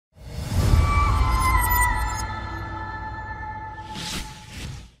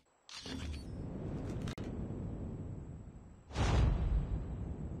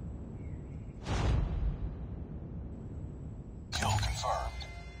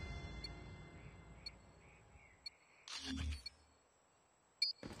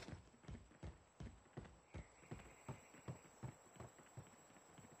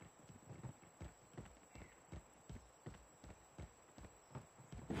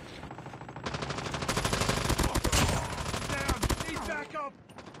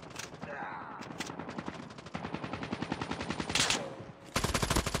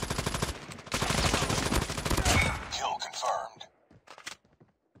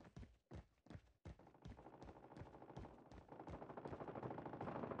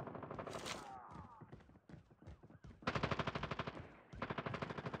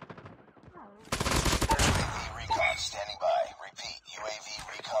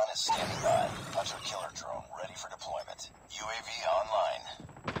standing by. Hunter-killer drone ready for deployment. UAV online.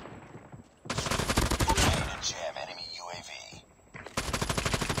 Ready to jam enemy UAV.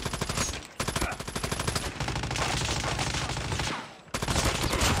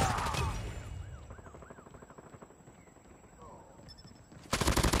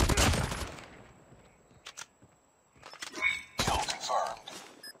 Kill confirmed.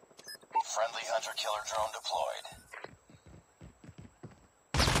 Friendly hunter-killer drone deployed.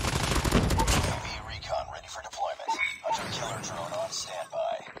 UAV recon ready for deployment. Hunter-killer drone on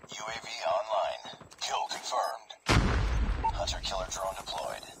standby. UAV online. Kill confirmed. Hunter-killer drone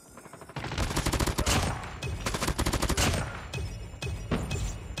deployed.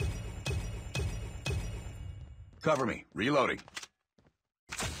 Cover me. Reloading.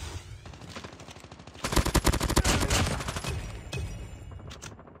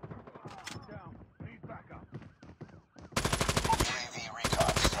 UAV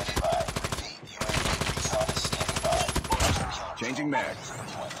recon standing by. Repeat, UAV recon is standing by. Hunter-killer Changing drone mag. ready for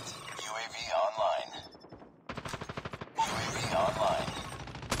deployment. UAV online. UAV online.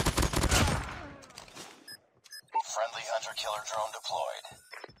 Friendly hunter-killer drone deployed.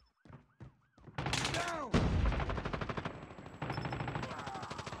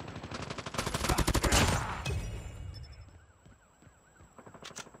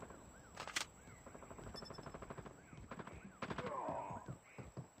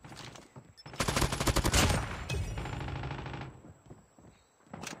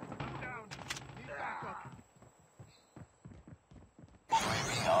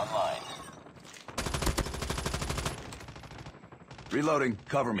 UAV online. Reloading.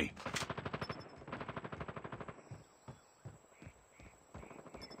 Cover me.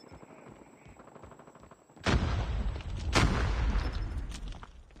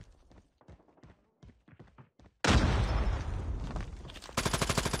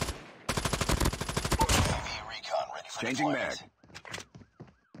 UAV recon ready for Changing deployment. mag.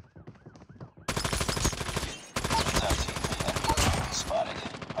 Heads up, team. Enemy UAV spotted.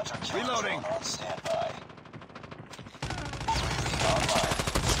 Hunter-killer Reloading. drone on standby. UAV online.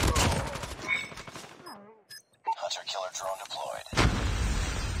 Hunter-killer drone deployed.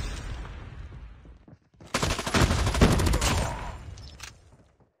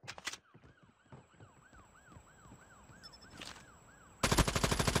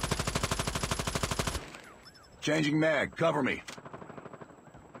 Changing mag. Cover me.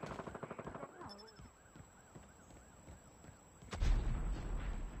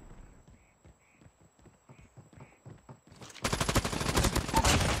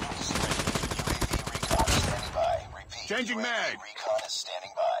 Changing UAV mag. recon is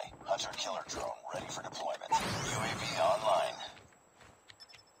standing by. Hunter-killer drone ready for deployment. UAV online.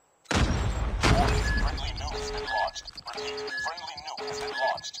 Warning, friendly nuke has been launched. Repeat, friendly nuke has been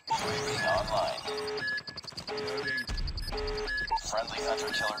launched. UAV online. Friendly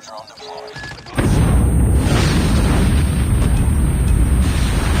hunter-killer drone deployed.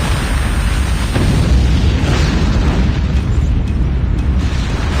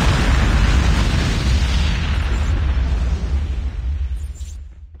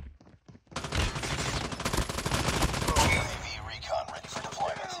 UAV recon ready for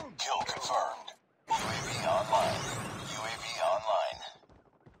deployment. Kill confirmed. UAV online. UAV online.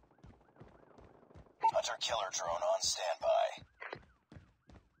 Hunter-killer drone on standby.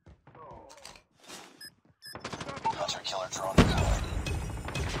 Hunter-killer drone deployed.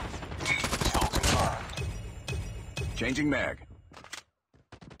 Kill confirmed. Changing mag.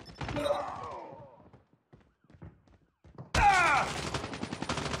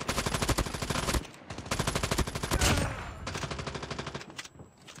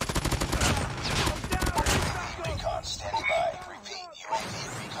 Recon standing by. Repeat, UAV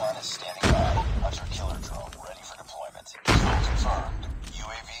recon is standing by. Hunter-killer drone ready for deployment. Kill confirmed.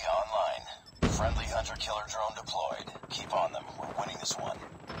 UAV online. Friendly hunter-killer drone deployed. Keep on them. We're winning this one.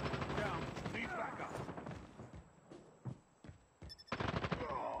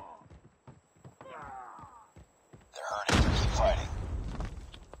 They're hurting. Keep fighting.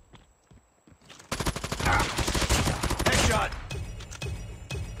 Headshot.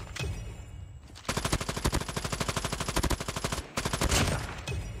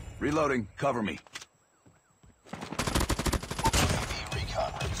 Reloading. Cover me. UAV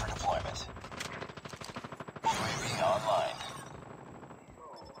recon ready for deployment. UAV online.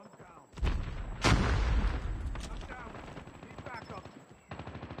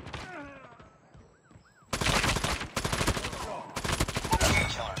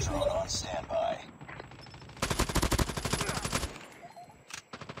 Hunter-killer drone on standby.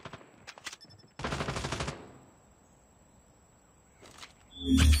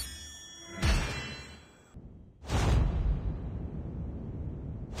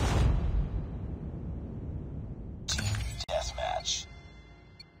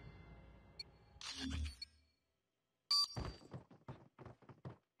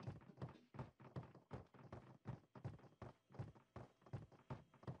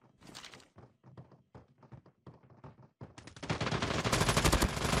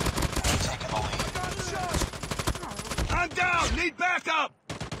 down! Need backup!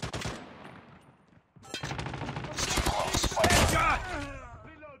 It's too close. Fight. Headshot!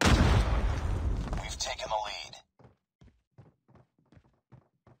 We've taken the lead.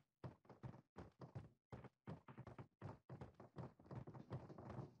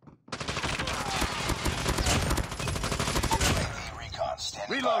 UAV recon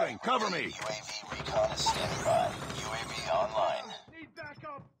standing Reloading, by. cover me. UAV recon is standing by. UAV online. Need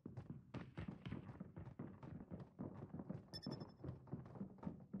backup.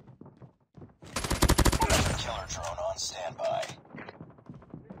 Killer drone on standby.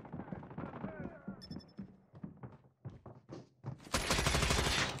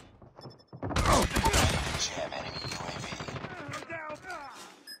 Ready to jam enemy UAV. Down.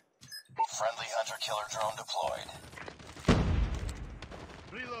 Friendly hunter-killer drone deployed.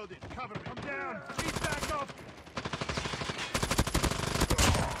 Reloading. Cover me. I'm down. Need backup.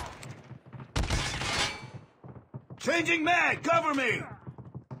 Changing mag! Cover me!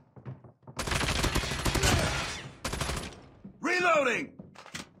 Reloading!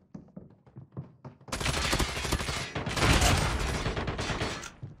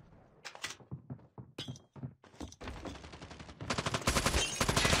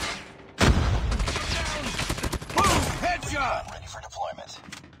 Boom! Headshot! Ready for deployment.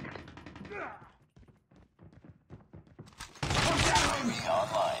 UAV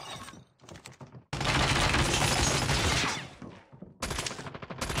online.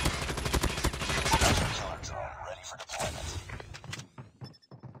 Hunter-killer drone ready for deployment.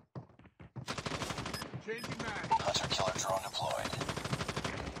 Changing mag. Hunter-killer drone deployed.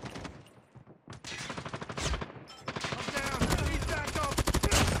 I'm down. Need backup.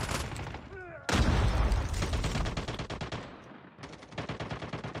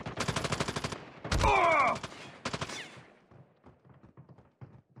 Oh!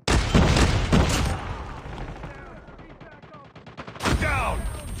 Need backup. Down!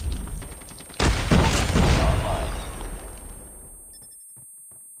 Online.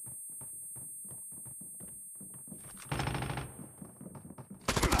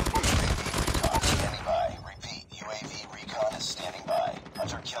 Recon standing by. Repeat, UAV recon is standing by.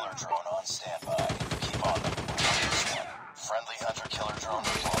 Hunter-killer drone on standby. Keep on them. Understand. Friendly hunter-killer drone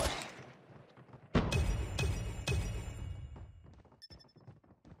deployed.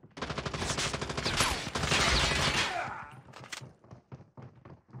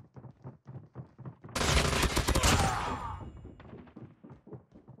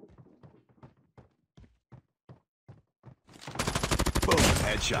 Boom!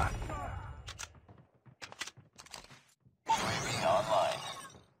 Headshot. UAV online.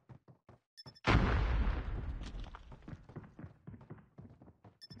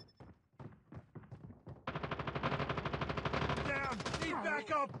 Down. Need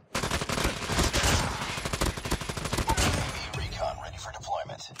backup. UAV recon ready for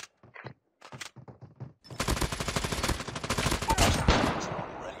deployment. Hunter-killer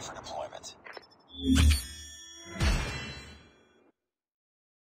drone ready for deployment.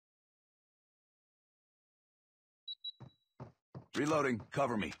 Reloading.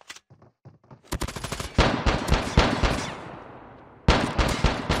 Cover me.